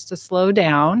starts to slow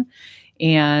down,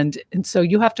 and so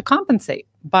you have to compensate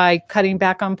by cutting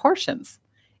back on portions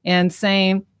and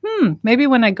saying, maybe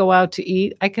when I go out to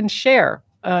eat, I can share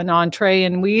an entree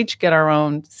and we each get our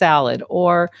own salad.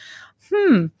 Or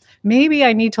maybe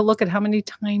I need to look at how many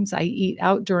times I eat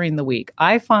out during the week.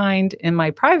 I find in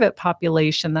my private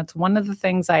population, that's one of the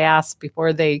things I ask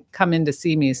before they come in to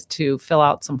see me is to fill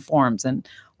out some forms. And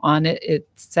on it, it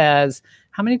says,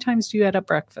 how many times do you eat at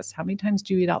breakfast? How many times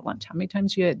do you eat at lunch? How many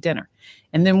times do you eat at dinner?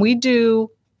 And then we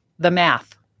do the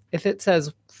math. If it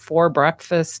says 4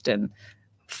 breakfast and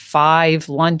 5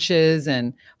 lunches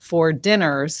and 4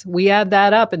 dinners, we add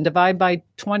that up and divide by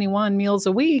 21 meals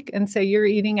a week and say you're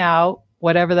eating out,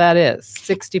 whatever that is,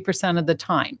 60% of the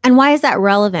time. And why is that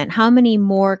relevant? How many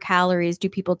more calories do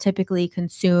people typically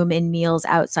consume in meals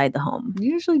outside the home?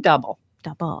 Usually double.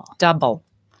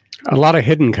 A lot of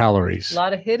hidden calories. A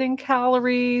lot of hidden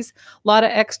calories, a lot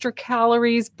of extra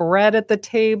calories, bread at the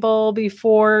table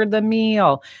before the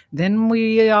meal. Then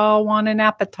we all want an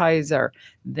appetizer.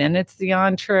 Then it's the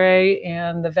entree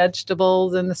and the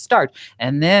vegetables and the starch.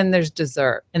 And then there's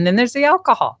dessert. And then there's the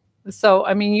alcohol. So,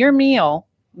 your meal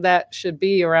that should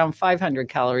be around 500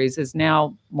 calories is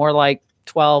now more like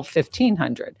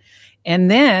 1,500. And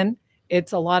then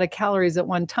it's a lot of calories at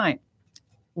one time.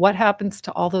 What happens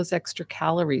to all those extra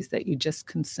calories that you just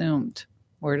consumed?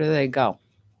 Where do they go?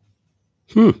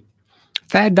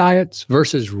 Fad diets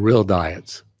versus real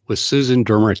diets with Susan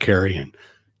Dermarkarian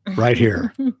right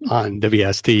here on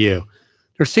WSTU.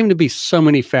 There seem to be so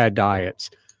many fad diets.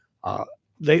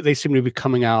 They seem to be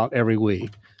coming out every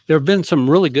week. There have been some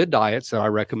really good diets that I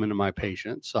recommend to my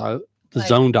patients. The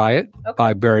Zone Diet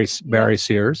by Barry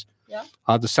Sears. Yeah.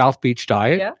 The South Beach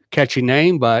Diet. Yeah. Catchy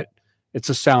name, but it's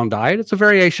a sound diet. It's a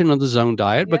variation of the Zone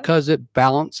Diet because it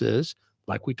balances,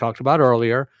 like we talked about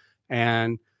earlier.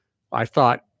 And I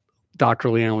thought Dr.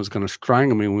 Leighan was going to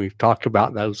strangle me when we talked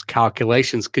about those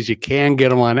calculations because you can get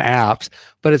them on apps,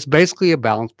 but it's basically a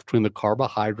balance between the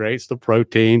carbohydrates, the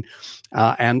protein,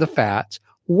 and the fats.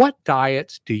 What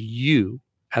diets do you,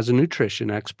 as a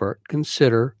nutrition expert,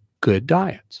 consider good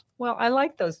diets? Well, I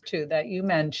like those two that you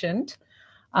mentioned.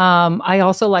 I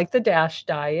also like the DASH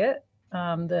diet.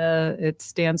 It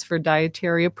stands for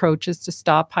Dietary Approaches to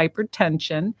Stop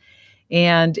Hypertension.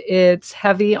 And it's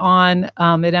heavy on,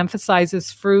 it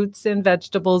emphasizes fruits and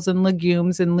vegetables and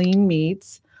legumes and lean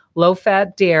meats,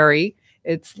 low-fat dairy.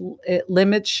 It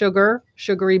limits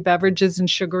sugary beverages and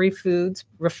sugary foods,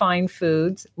 refined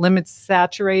foods, limits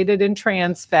saturated and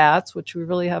trans fats, which we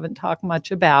really haven't talked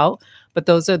much about, but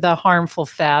those are the harmful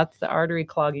fats, the artery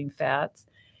clogging fats.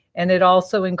 And it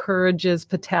also encourages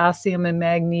potassium and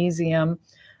magnesium,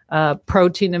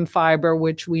 protein and fiber,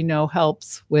 which we know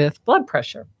helps with blood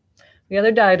pressure. The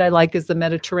other diet I like is the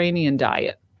Mediterranean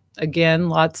diet. Again,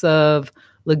 lots of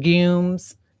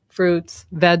legumes, fruits,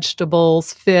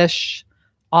 vegetables, fish,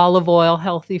 olive oil,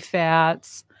 healthy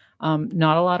fats,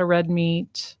 not a lot of red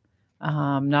meat,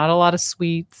 not a lot of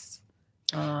sweets.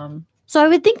 So I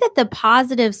would think that the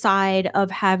positive side of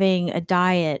having a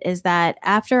diet is that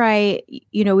after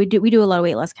we do a lot of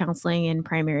weight loss counseling in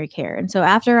primary care. And so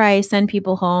after I send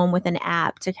people home with an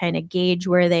app to kind of gauge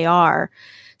where they are,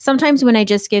 sometimes when I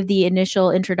just give the initial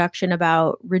introduction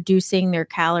about reducing their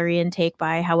calorie intake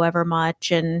by however much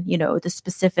and, the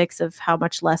specifics of how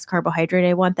much less carbohydrate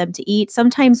I want them to eat,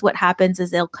 sometimes what happens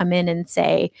is they'll come in and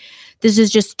say, this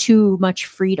is just too much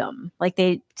freedom.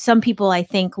 Some people, I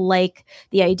think, like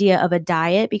the idea of a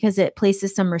diet because it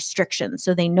places some restrictions.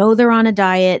 So they know they're on a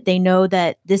diet. They know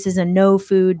that this is a no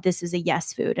food, this is a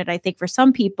yes food. And I think for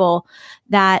some people,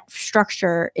 that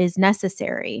structure is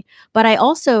necessary. But I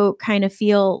also kind of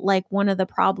feel like one of the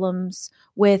problems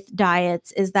with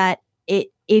diets is that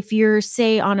if you're,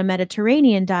 say, on a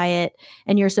Mediterranean diet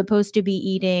and you're supposed to be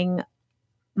eating,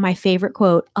 my favorite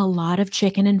quote, a lot of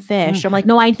chicken and fish. I'm like,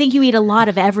 no, I think you eat a lot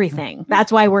of everything.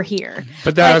 That's why we're here.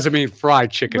 But that doesn't mean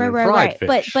fried chicken and fried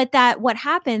fish. But that what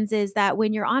happens is that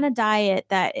when you're on a diet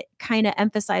that kind of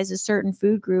emphasizes certain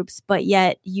food groups, but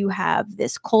yet you have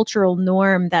this cultural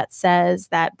norm that says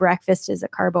that breakfast is a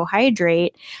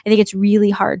carbohydrate, I think it's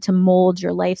really hard to mold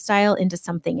your lifestyle into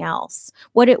something else.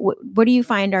 What do you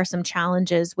find are some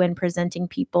challenges when presenting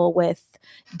people with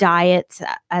diets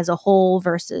as a whole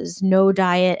versus no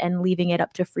diet and leaving it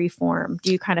up to free form?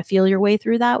 Do you kind of feel your way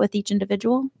through that with each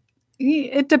individual?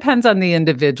 It depends on the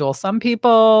individual. Some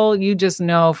people, you just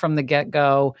know from the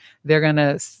get-go, they're going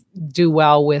to do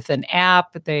well with an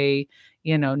app. They,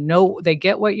 know they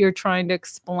get what you're trying to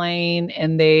explain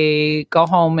and they go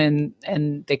home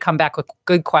and they come back with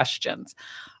good questions.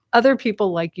 Other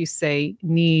people, like you say,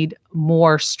 need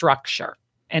more structure.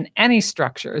 And any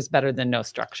structure is better than no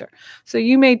structure. So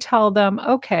you may tell them,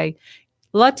 okay,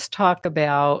 let's talk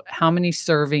about how many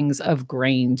servings of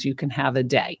grains you can have a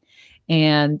day.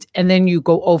 And then you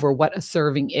go over what a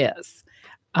serving is.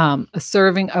 A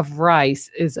serving of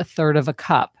rice is 1/3 of a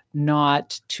cup,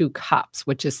 not 2 cups,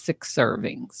 which is 6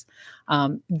 servings.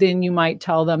 Then you might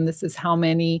tell them this is how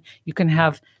many. You can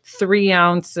have 3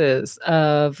 ounces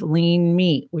of lean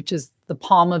meat, which is the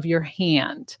palm of your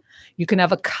hand. You can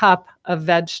have a cup of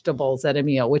vegetables at a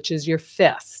meal, which is your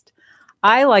fist.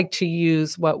 I like to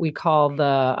use what we call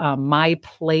the my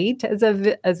plate as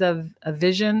a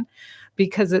vision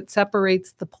because it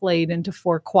separates the plate into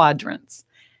 4 quadrants.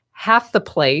 Half the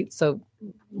plate, so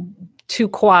 2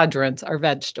 quadrants, are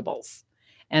vegetables.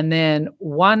 And then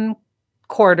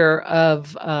 1/4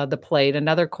 of the plate,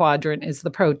 another quadrant, is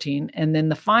the protein. And then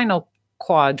the final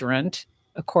quadrant,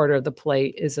 1/4 of the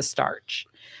plate, is a starch.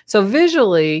 So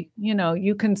visually,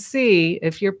 you can see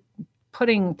if you're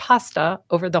putting pasta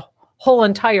over the whole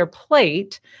entire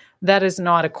plate, that is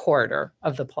not 1/4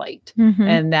 of the plate. Mm-hmm.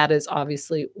 And that is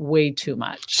obviously way too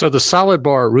much. So the salad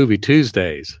bar at Ruby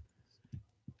Tuesdays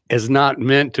is not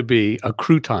meant to be a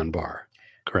crouton bar,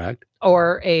 correct?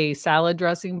 Or a salad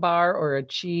dressing bar or a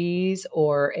cheese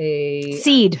or a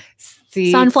seed.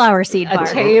 Sunflower seed bar. A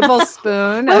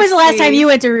tablespoon. When was the last time you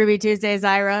went to Ruby Tuesdays,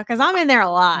 Ira? Because I'm in there a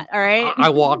lot, all right? I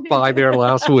walked by there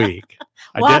last week.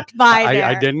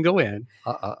 I didn't go in.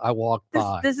 I walked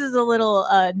by. This is a little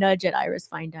nudge at Ira's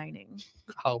Fine Dining.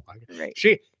 Oh, my God. Right.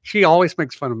 She always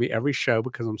makes fun of me every show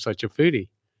because I'm such a foodie.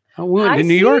 I went to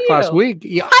New York last week.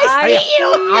 Yeah, I see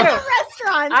you at a restaurant.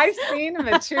 restaurants. I've seen them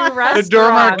at 2 The restaurants.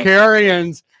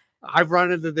 Dermarkarians, I've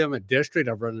run into them at District.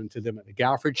 I've run into them at the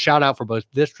Galford. Shout out for both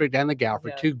District and the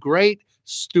Galford, Yeah. 2 great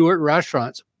Stewart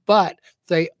restaurants, but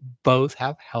they both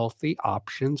have healthy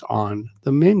options on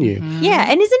the menu. Mhm. Yeah,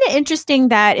 and isn't it interesting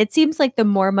that it seems like the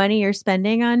more money you're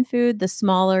spending on food, the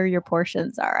smaller your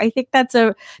portions are. I think that's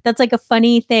like a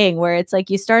funny thing where it's like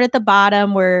you start at the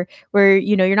bottom where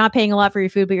you're not paying a lot for your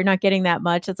food, but you're not getting that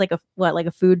much. It's like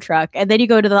a food truck, and then you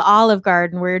go to the Olive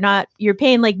Garden where you're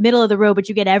paying like middle of the road, but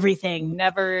you get everything.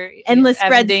 Never Endless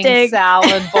ending breadsticks.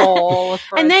 salad bowl.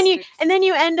 and then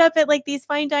you end up at like these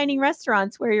fine dining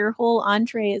restaurants where your whole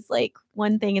entree is like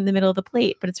one thing in the middle of the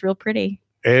plate, but it's real pretty.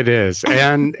 It is.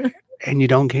 And you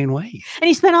don't gain weight. And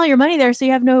you spend all your money there, so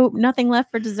you have nothing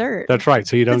left for dessert. That's right.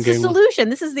 So you don't That's the gain weight. solution.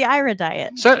 This is the Ira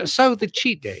diet. So the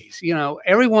cheat days,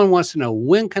 everyone wants to know,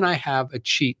 when can I have a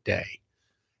cheat day?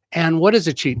 And what is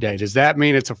a cheat day? Does that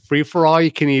mean it's a free for all?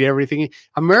 You can eat everything.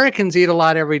 Americans eat a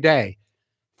lot every day.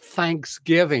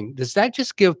 Thanksgiving, does that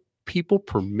just give people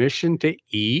permission to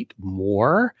eat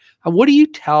more?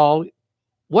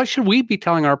 What should we be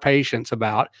telling our patients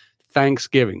about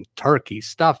Thanksgiving? Turkey,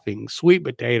 stuffing, sweet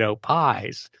potato,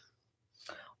 pies.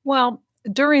 Well,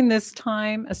 during this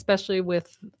time, especially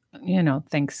with,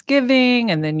 Thanksgiving,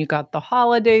 and then you got the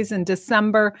holidays in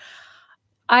December,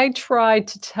 I try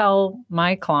to tell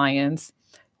my clients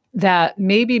that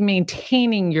maybe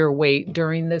maintaining your weight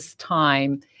during this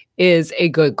time is a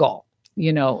good goal.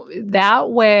 That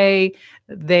way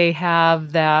they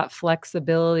have that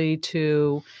flexibility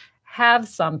to have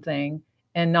something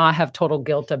and not have total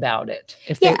guilt about it.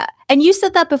 And you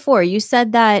said that before. You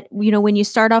said that, when you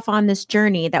start off on this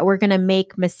journey that we're going to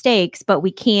make mistakes, but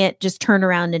we can't just turn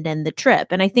around and end the trip.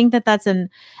 And I think that that's an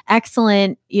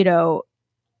excellent,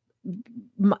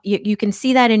 you can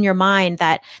see that in your mind,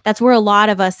 that's where a lot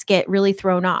of us get really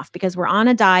thrown off because we're on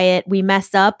a diet. We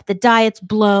mess up. The diet's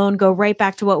blown. Go right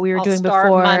back to what we were doing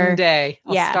before. Monday.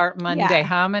 Yeah. I'll start Monday. Yeah.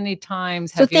 How many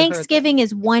times have you Thanksgiving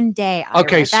is one day, Ira.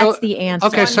 Okay, that's the answer.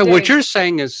 Okay, so One what day. you're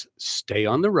saying is stay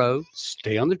on the road,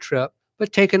 stay on the trip,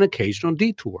 but take an occasional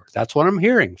detour. That's what I'm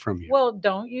hearing from you. Well,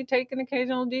 don't you take an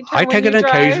occasional detour? I when take you an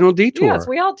drive? occasional detour. Yes,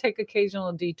 we all take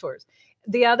occasional detours.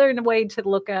 The other way to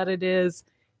look at it is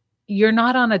you're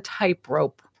not on a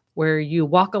tightrope where you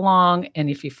walk along and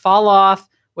if you fall off,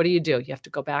 what do? You have to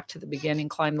go back to the beginning,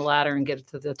 climb the ladder and get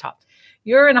to the top.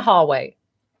 You're in a hallway.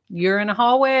 You're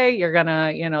going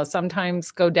to,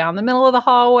 sometimes go down the middle of the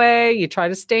hallway. You try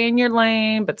to stay in your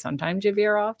lane, but sometimes you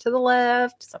veer off to the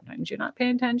left. Sometimes you're not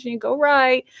paying attention. You go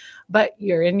right, but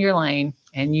you're in your lane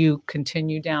and you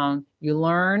continue down. You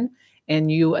learn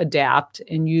and you adapt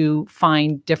and you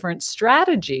find different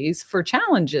strategies for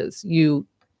challenges you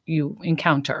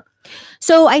encounter.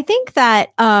 So I think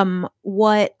that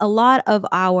what a lot of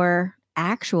our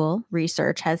actual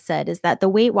research has said is that the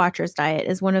Weight Watchers diet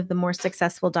is one of the more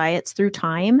successful diets through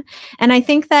time. And I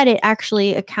think that it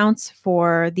actually accounts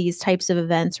for these types of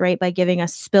events, right, by giving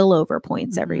us spillover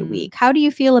points every week. How do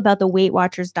you feel about the Weight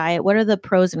Watchers diet? What are the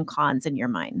pros and cons in your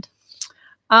mind?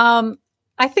 I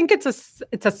think it's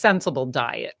a sensible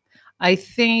diet. I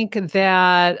think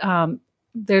that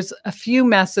there's a few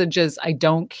messages I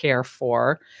don't care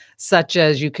for, such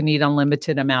as you can eat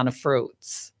unlimited amount of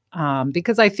fruits,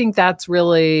 because I think that's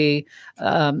really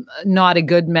not a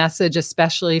good message,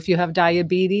 especially if you have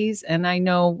diabetes. And I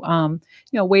know,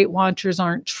 Weight Watchers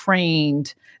aren't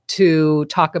trained to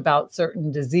talk about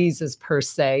certain diseases per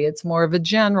se. It's more of a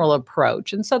general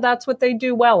approach. And so that's what they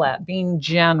do well at, being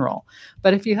general.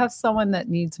 But if you have someone that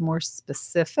needs more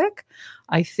specific,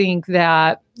 I think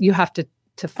that you have to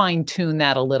fine tune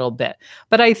that a little bit.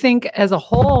 But I think as a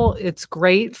whole, it's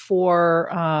great for,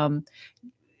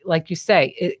 like you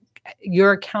say,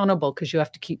 you're accountable because you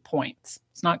have to keep points.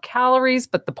 It's not calories,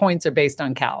 but the points are based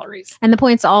on calories. And the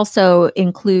points also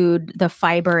include the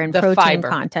fiber and The protein fiber,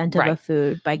 content of right. a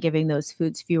food by giving those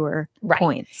foods fewer Right.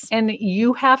 points. And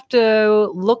you have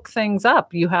to look things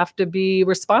up. You have to be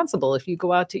responsible. If you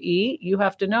go out to eat, you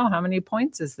have to know how many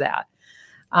points is that.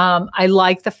 I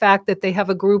like the fact that they have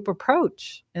a group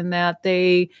approach and that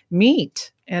they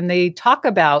meet and they talk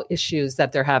about issues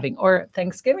that they're having, or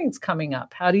Thanksgiving's coming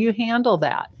up. How do you handle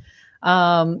that?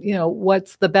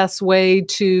 What's the best way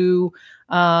to,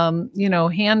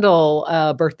 handle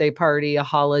a birthday party, a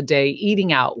holiday,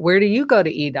 eating out? Where do you go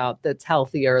to eat out that's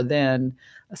healthier than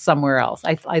somewhere else?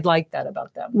 I like that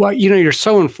about them. Well, you're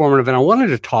so informative, and I wanted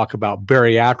to talk about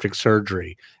bariatric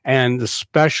surgery and the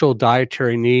special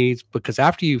dietary needs, because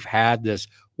after you've had this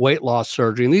weight loss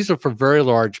surgery, and these are for very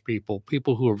large people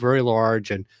who are very large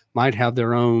and might have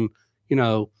their own,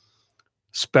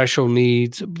 special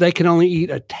needs. They can only eat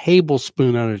a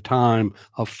tablespoon at a time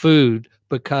of food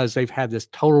because they've had this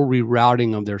total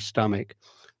rerouting of their stomach.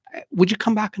 Would you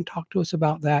come back and talk to us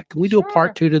about that? Can we do a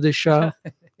part 2 to this show?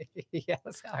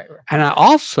 Yes, Ira. And I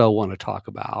also want to talk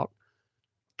about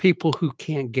people who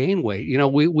can't gain weight. You know,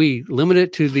 we limit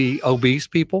it to the obese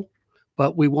people,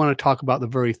 but we want to talk about the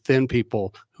very thin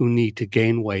people who need to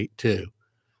gain weight too.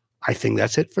 I think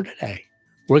that's it for today.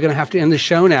 We're going to have to end the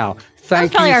show now.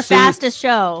 Thank you. Probably our fastest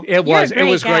show. It was. It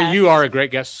was great. Guest. You are a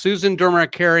great guest. Susan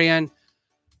Dermarkarian,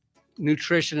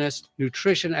 nutritionist,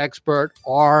 nutrition expert,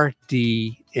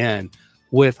 RDN,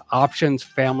 with Options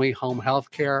Family Home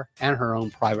Health Care and her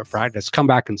own private practice. Come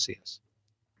back and see us.